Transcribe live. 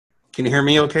Can you hear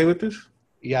me okay with this?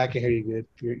 Yeah, I can hear you good.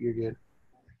 You're good.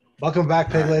 Welcome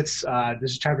back, All right. Piglets.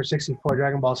 This is chapter 64,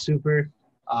 Dragon Ball Super.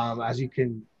 As you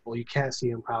can, well, you can't see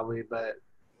him probably, but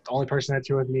the only person that's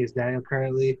here with me is Daniel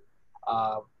currently.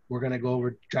 We're going to go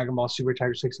over Dragon Ball Super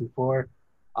chapter 64.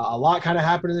 A lot kind of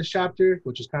happened in this chapter,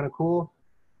 which is kind of cool.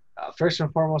 First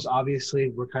and foremost, obviously,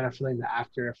 we're kind of feeling the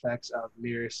after effects of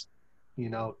Mirror's,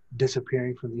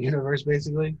 disappearing from the universe,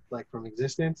 basically, like from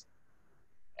existence.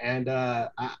 And I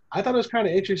thought it was kind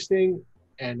of interesting,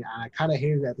 and I kind of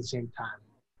hated it at the same time.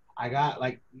 I got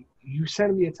like you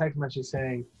sent me a text message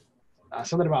saying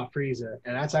something about Frieza,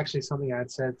 and that's actually something I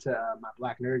had said to my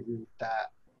Black Nerd group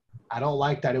that I don't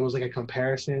like that it was like a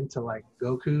comparison to like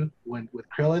Goku when with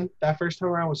Krillin that first time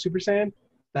around with Super Saiyan.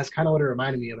 That's kind of what it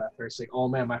reminded me of at first. Like, oh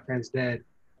man, my friend's dead.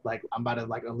 Like I'm about to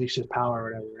like unleash his power or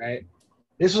whatever, right?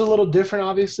 This was a little different,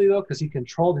 obviously though, because he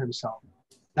controlled himself.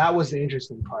 That was the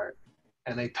interesting part,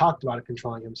 and they talked about it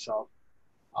controlling himself.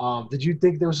 Did you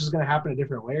think this was going to happen a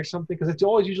different way or something? Because it's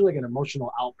always usually like an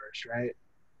emotional outburst, right?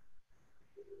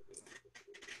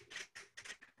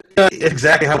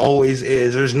 Exactly how it always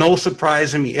is. There's no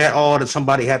surprise in me at all that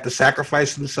somebody had to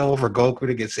sacrifice themselves for Goku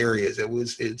to get serious.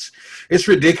 It's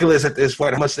ridiculous at this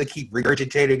point how much they keep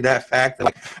regurgitating that fact that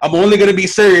like, I'm only going to be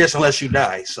serious unless you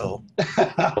die. So go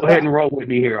ahead and roll with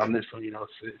me here on this one.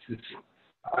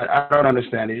 I don't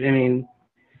understand it. I mean,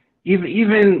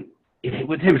 even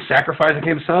with him sacrificing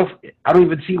himself, I don't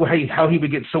even see how he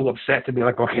would get so upset to be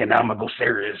like, okay, now I'm gonna go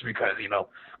serious because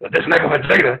with this nigga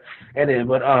Vegeta, and then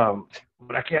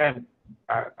but I can't.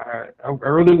 I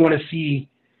really want to see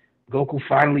Goku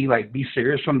finally like be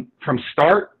serious from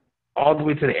start all the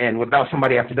way to the end without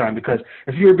somebody after dying. Because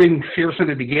if you were being serious in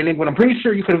the beginning, when I'm pretty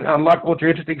sure you could have unlocked Ultra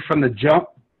Instinct from the jump,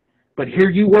 but here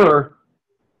you were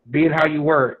being how you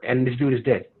were, and this dude is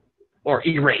dead or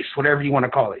erase, whatever you want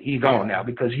to call it. He's gone Yeah. now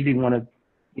because he didn't want to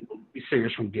be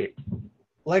serious from get.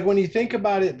 Like when you think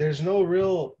about it, there's no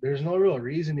real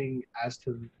reasoning as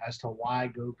to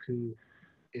why Goku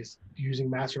is using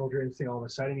Master Ultra Instinct all of a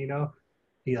sudden.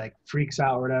 He like freaks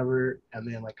out or whatever, and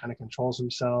then like kind of controls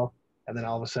himself, and then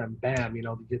all of a sudden, bam,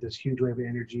 you get this huge wave of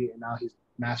energy, and now he's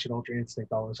mastered Ultra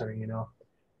Instinct all of a sudden.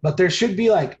 But there should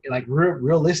be like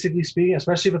realistically speaking,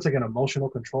 especially if it's like an emotional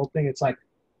control thing, it's like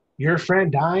your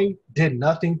friend dying did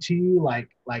nothing to you like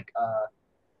like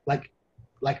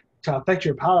to affect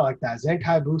your power like that.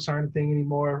 Zenkai boosts aren't a thing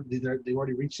anymore. They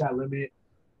already reached that limit.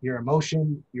 Your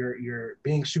emotion, your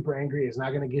being super angry is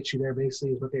not going to get you there.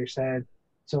 Basically, is what they said.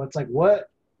 So it's like, what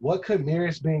could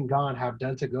Mirror's being gone have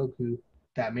done to Goku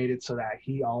that made it so that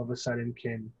he all of a sudden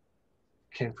can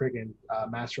freaking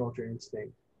master Ultra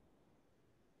Instinct?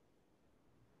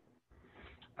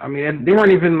 I mean, they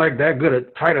weren't even like that good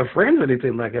at tight of friends or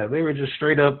anything like that. They were just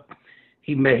straight up.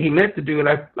 He met the dude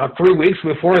like 3 weeks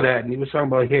before that, and he was talking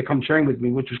about, hey, come train with me,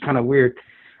 which was kind of weird.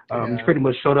 He's Yeah, pretty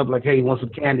much showed up like, hey, he wants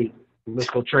some candy. Let's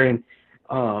go train.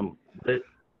 But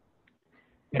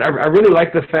and I really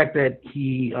like the fact that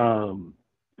he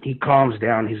calms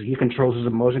down. He controls his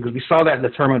emotion because we saw that in the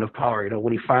tournament of power.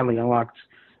 When he finally unlocked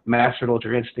mastered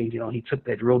Ultra Instinct. He took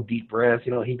that real deep breath.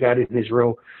 He got it in his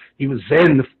real. He was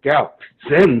zen the scout.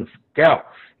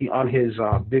 He on his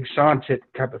Big Sean tip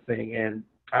type of thing, and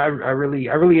I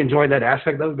really enjoy that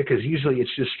aspect of it because usually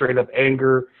it's just straight up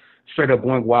anger, straight up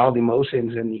going wild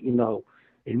emotions, and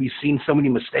we've seen so many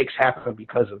mistakes happen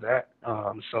because of that.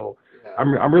 So yeah,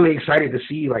 I'm really excited to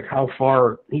see like how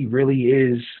far he really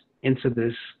is into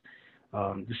this.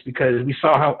 Just because we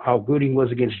saw how good he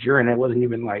was against Jiren, it wasn't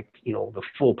even like the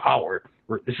full power.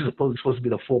 This is supposed to be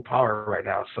the full power right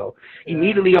now. So yeah.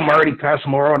 immediately I'm already past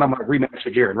Moro and I'm gonna rematch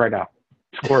with Jiren right now.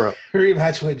 Score up.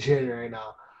 Rematch with Jin right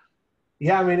now.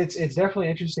 Yeah, I mean it's definitely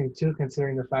interesting too,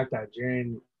 considering the fact that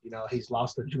Jiren, he's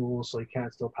lost the jewel, so he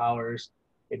can't steal powers.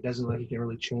 It doesn't look like he can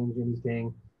really change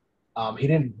anything. He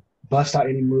didn't bust out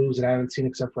any moves that I haven't seen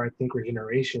except for I think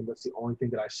regeneration. That's the only thing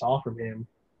that I saw from him.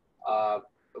 Uh,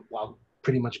 while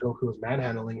pretty much Goku was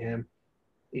manhandling him.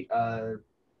 Uh,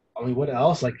 I mean, what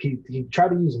else? Like he tried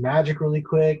to use magic really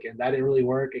quick, and that didn't really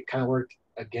work. It kind of worked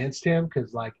against him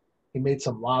because like he made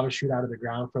some lava shoot out of the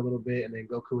ground for a little bit, and then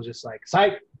Goku was just like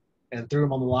psych and threw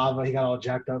him on the lava. He got all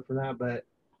jacked up for that. But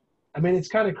I mean, it's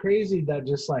kind of crazy that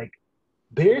just like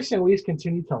Beerus and Whis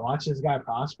continue to watch this guy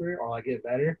prosper or like get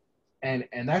better, and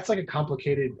that's like a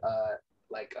complicated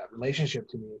relationship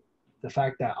to me. The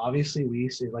fact that obviously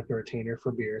Whis is like the retainer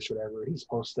for Beerus, whatever he's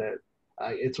supposed to.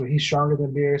 It's when he's stronger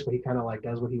than Beerus, but he kind of like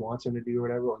does what he wants him to do or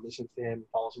whatever, or listens to him,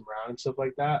 follows him around and stuff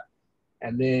like that.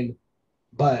 And then,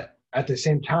 but at the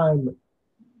same time,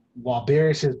 while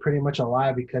Beerus is pretty much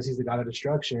alive because he's the god of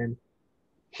destruction,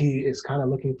 he is kind of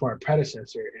looking for a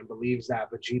predecessor and believes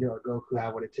that Vegeta or Goku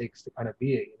have what it takes to kind of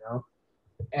be it, you know.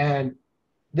 And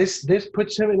this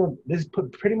puts him in a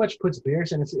pretty much puts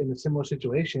Beerus in a similar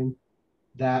situation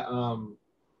that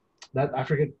that I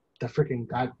forget the freaking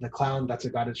god, the clown that's a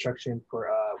god instruction for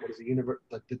what is the universe,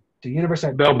 the universe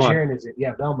that Belmont. Jiren is in.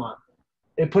 Yeah, Belmont.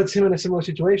 It puts him in a similar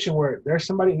situation where there's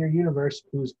somebody in your universe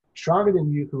who's stronger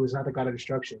than you who is not the god of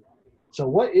destruction. So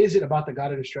what is it about the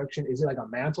god of destruction? Is it like a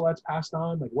mantle that's passed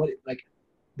on? Like what? Like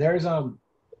there's I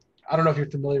don't know if you're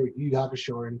familiar with Yu Yu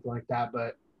Hakusho or anything like that,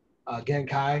 but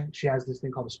Genkai, she has this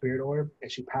thing called the Spirit Orb,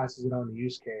 and she passes it on to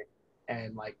Yusuke.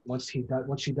 And like once she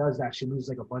does that, she loses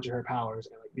like a bunch of her powers,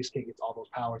 and like Yusuke gets all those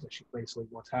powers that she basically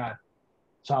once had.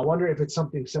 So I wonder if it's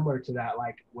something similar to that,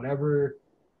 like whatever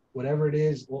it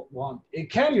is. Well, it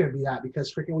can't even be that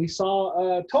because freaking we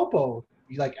saw Topo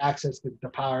you like access the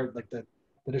power, like the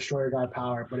destroyer god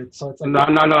power, but it's like no.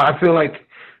 I feel like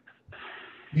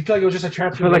it was just a I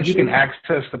feel like you can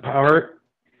access the power.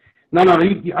 No.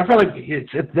 I feel like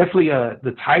it's definitely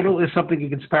the title is something that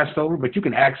gets passed over, but you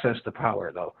can access the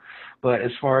power though. But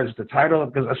as far as the title,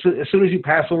 because as soon as you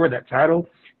pass over that title,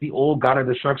 the old God of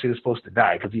Destruction is supposed to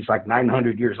die because he's like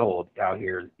 900 years old out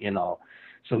here, you know.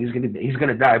 So he's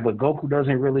gonna die. But Goku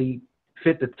doesn't really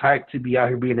fit the type to be out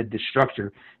here being a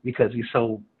destructor because he's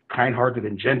so kind-hearted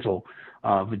and gentle.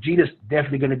 Vegeta's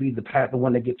definitely going to be the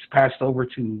one that gets passed over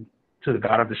to the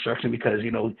God of Destruction because,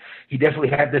 you know, he definitely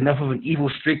had enough of an evil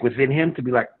streak within him to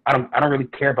be like, I don't really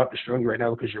care about destroying you right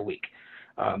now because you're weak.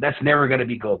 That's never going to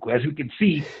be Goku. As we can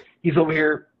see, he's over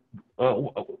here.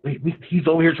 He's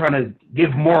over here trying to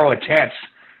give Moro a chance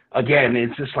again.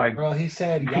 It's just like, bro, he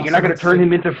said, you're not going to turn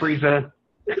him into Frieza.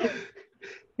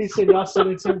 He said, y'all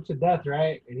sentenced him to death,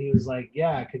 right? And he was like,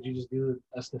 yeah, could you just do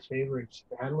us this favor and just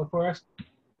handle it for us?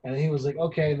 And he was like,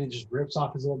 okay. And he just rips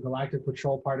off his little Galactic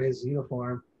Patrol part of his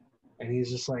uniform. And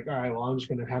he's just like, all right, well, I'm just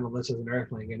going to handle this as an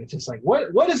Earthling. And it's just like,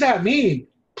 what does that mean?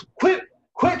 Quit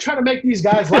trying to make these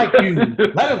guys like you.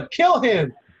 Let him kill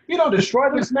him. You don't destroy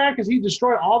this man because he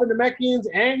destroyed all the Namekians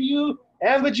and you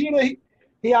and Vegeta.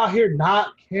 He out here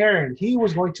not caring. He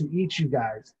was going to eat you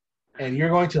guys. And you're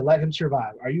going to let him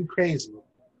survive. Are you crazy?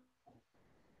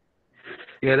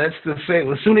 Yeah, that's the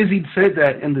same. As soon as he said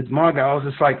that in the manga, I was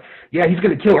just like, yeah, he's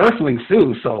going to kill Earthlings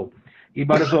too. So you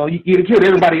might as well, you killed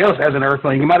everybody else as an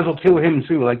Earthling. You might as well kill him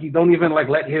too. Like, you don't even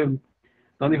let him,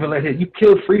 you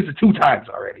killed Frieza 2 times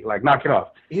already. Like, knock it off.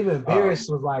 Even Beerus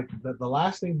was like, the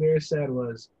last thing Beerus said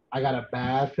was, I got a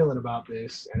bad feeling about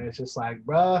this. And it's just like,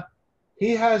 bruh,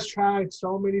 he has tried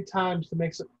so many times to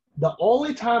make some. The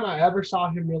only time I ever saw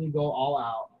him really go all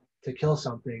out to kill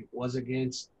something was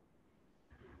against,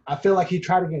 I feel like he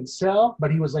tried against Cell,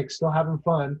 but he was like still having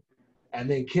fun. And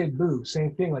then Kid Buu,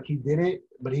 same thing. Like he did it,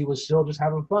 but he was still just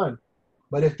having fun.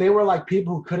 But if they were like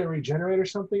people who couldn't regenerate or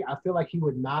something, I feel like he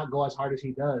would not go as hard as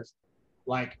he does.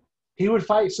 Like he would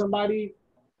fight somebody,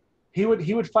 he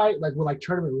would fight like with like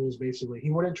tournament rules basically.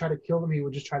 He wouldn't try to kill them. He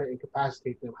would just try to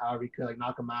incapacitate them however he could, like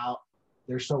knock them out.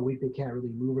 They're so weak they can't really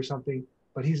move or something.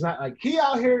 But he's not like he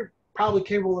out here probably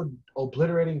capable of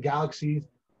obliterating galaxies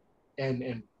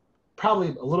and probably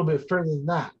a little bit further than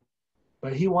that.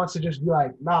 But he wants to just be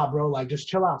like, nah, bro, like just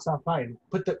chill out, stop fighting.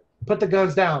 Put the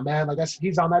guns down, man. Like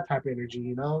he's on that type of energy,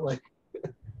 you know? Like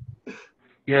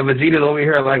yeah, Vegeta's over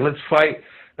here like, let's fight,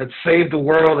 let's save the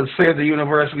world, let's save the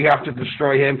universe, we have to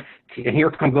destroy him. And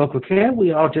here comes Goku, can't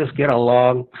we all just get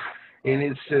along? And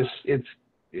it's just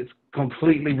it's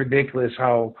completely ridiculous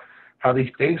how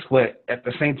these things, but at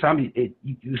the same time,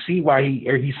 you see why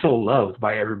he's so loved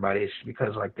by everybody. It's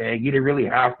because, like, dang, you didn't really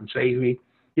have to save me.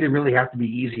 You didn't really have to be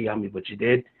easy on me, but you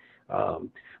did.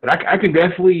 But I can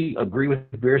definitely agree with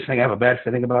Beer saying I have a bad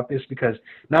feeling about this because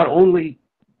not only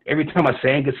every time a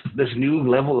Saiyan gets this new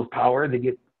level of power, they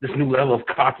get this new level of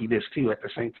cockiness too at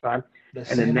the same time.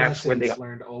 And then that's when they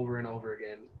learned over and over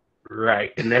again.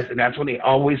 Right, and that's when they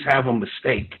always have a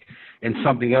mistake. And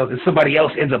something else, and somebody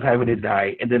else ends up having to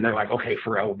die, and then they're like, okay,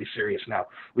 Pharrell will be serious now.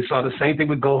 We saw the same thing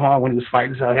with Gohan when he was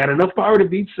fighting Cell. He had enough power to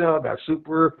beat Cell, got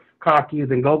super cocky,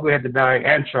 then Goku had to die,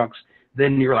 and Trunks.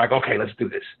 Then you're like, okay, let's do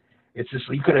this. It's just,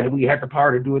 we had the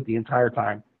power to do it the entire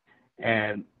time.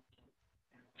 And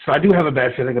so I do have a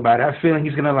bad feeling about it. I have a feeling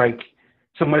he's going to, like,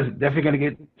 someone's definitely going to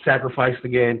get sacrificed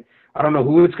again. I don't know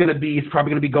who it's going to be. It's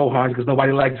probably going to be Gohan because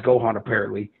nobody likes Gohan,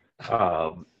 apparently.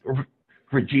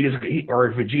 Vegeta's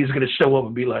going to show up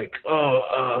and be like,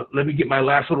 let me get my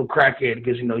last little crack in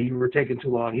because, you were taking too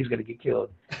long. He's going to get killed.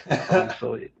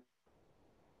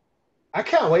 I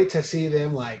can't wait to see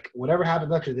them, like, whatever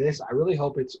happens after this. I really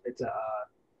hope it's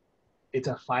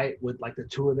a fight with, like, the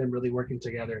two of them really working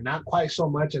together. Not quite so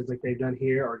much as, like, they've done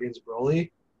here or against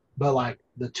Broly, but like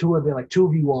the two of them, like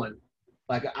 2v1.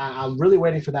 Like I'm really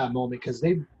waiting for that moment because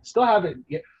they still haven't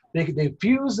yet. They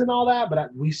fused and all that,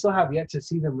 but we still have yet to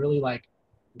see them really like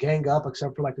gang up,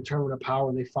 except for like the tournament of power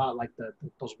when they fought like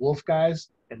those wolf guys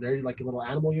and they're like a little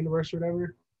animal universe or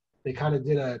whatever. They kind of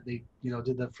did the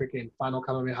freaking final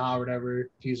Kamehameha or whatever,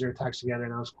 fuse their attacks together,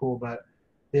 and that was cool. But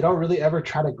they don't really ever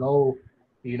try to go,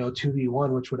 2v1,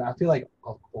 which would I feel like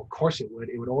of course it would.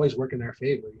 It would always work in their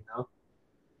favor,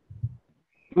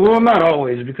 Well, not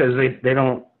always because they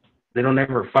don't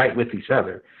ever fight with each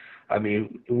other. I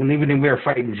mean, even when we were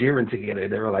fighting Jiren together,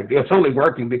 they were like, it's only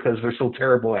working because they're so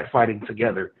terrible at fighting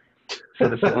together. So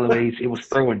that's the only way it was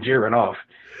throwing Jiren off.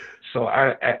 So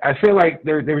I feel like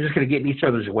they were just going to get in each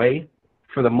other's way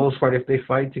for the most part if they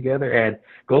fight together. And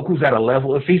Goku's at a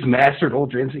level, if he's mastered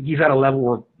Ultra Instinct, he's at a level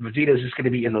where Vegeta's just going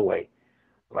to be in the way.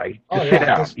 Like, just sit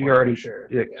down. You already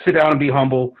sit down and be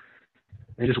humble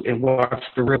and watch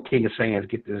the real King of Saiyans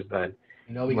get this done.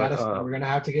 We're gonna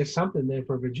have to get something then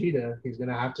for Vegeta. He's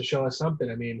gonna have to show us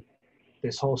something. I mean,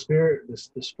 this whole spirit,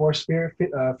 this force spirit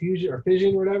fusion or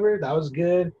fission, or whatever, that was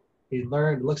good. He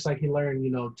learned. Looks like he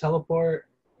learned, teleport.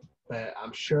 But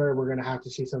I'm sure we're gonna have to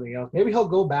see something else. Maybe he'll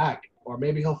go back, or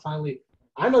maybe he'll finally.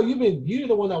 I know you're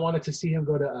the one that wanted to see him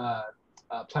go to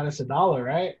Planet Sadala,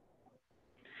 right?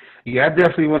 Yeah, I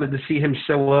definitely wanted to see him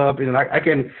show up, and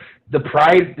the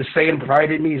Saiyan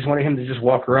pride in me is wanting him to just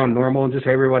walk around normal and just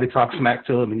everybody talk smack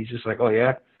to him, and he's just like, oh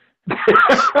yeah,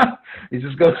 he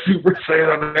just goes Super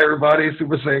Saiyan on everybody,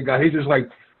 Super Saiyan guy. He just like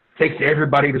takes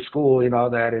everybody to school and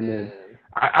all that, and then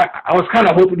I was kind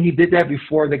of hoping he did that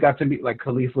before they got to meet like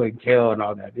Khalifa and Kale and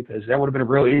all that, because that would have been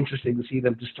real interesting to see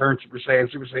them just turn Super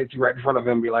Saiyan 2 right in front of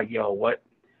him and be like, yo, what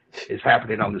is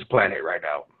happening on this planet right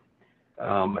now?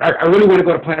 I really want to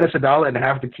go to Planet Sadala and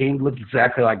have the king look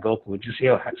exactly like Goku and just see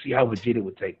how Vegeta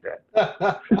would take that.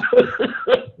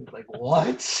 Like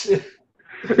what?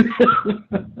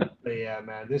 But yeah,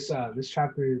 man, this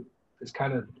chapter is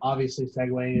kind of obviously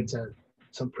segueing into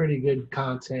some pretty good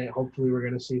content. Hopefully, we're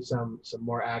gonna see some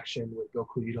more action with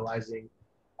Goku utilizing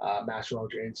Master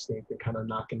Ultra Instinct and kind of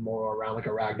knocking more around like a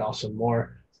ragdoll some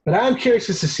more. But I'm curious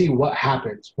just to see what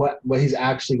happens, what he's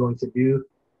actually going to do.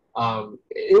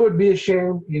 It would be a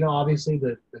shame, obviously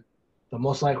the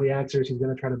most likely answer is he's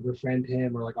going to try to befriend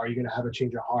him, or like, are you going to have a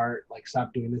change of heart, like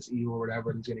stop doing this evil or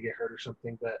whatever, and he's going to get hurt or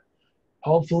something. But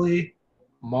hopefully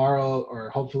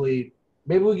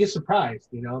maybe we get surprised,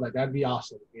 like that'd be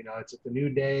awesome. It's a new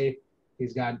day.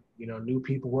 He's got, new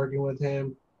people working with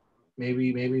him.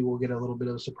 Maybe we'll get a little bit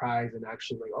of a surprise and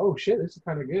actually like, oh shit, this is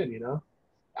kind of good,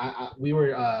 we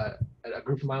were a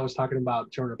group of mine was talking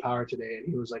about Tournament of Power today, and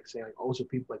he was like saying like, oh, so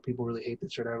people really hate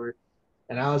this or whatever,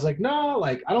 and I was like, no,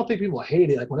 like I don't think people hate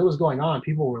it. Like when it was going on,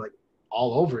 people were like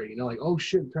all over it, like, oh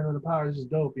shit, Tournament of Power, this is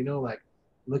dope, like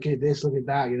look at this, look at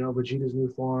that, Vegeta's new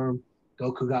form,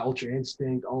 Goku got Ultra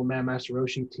Instinct, oh man, Master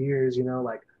Roshi tears,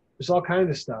 like there's all kinds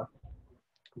of stuff.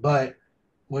 But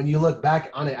when you look back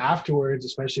on it afterwards,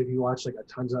 especially if you watch like a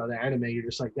tons of other anime, you're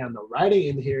just like, damn, the writing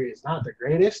in here is not the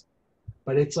greatest.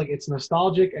 But it's like, it's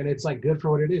nostalgic and it's like good for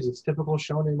what it is. It's typical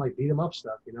shonen like beat 'em up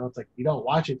stuff, It's like you don't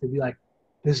watch it to be like,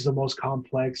 this is the most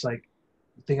complex like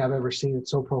thing I've ever seen.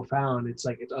 It's so profound. It's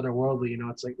like it's otherworldly,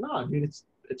 It's like, no, dude,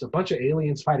 it's a bunch of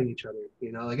aliens fighting each other,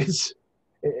 Like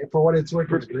for what it's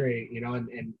worth, it's great,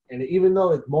 and even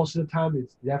though most of the time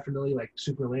it's definitely like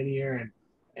super linear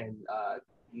and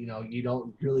you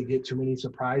don't really get too many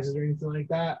surprises or anything like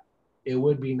that. It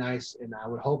would be nice, and I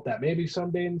would hope that maybe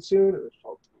someday soon.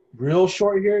 Real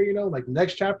short here, like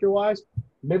next chapter wise,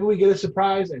 maybe we get a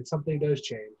surprise and something does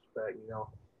change, but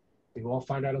we won't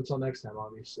find out until next time,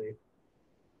 obviously.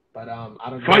 But I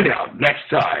don't know. Find out next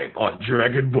time on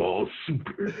Dragon Ball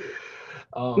Super.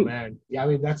 Oh man, yeah, I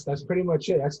mean that's pretty much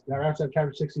it. That wraps up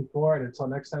chapter 64, and until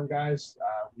next time, guys,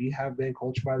 we have been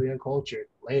Cultured by the Uncultured.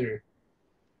 Later.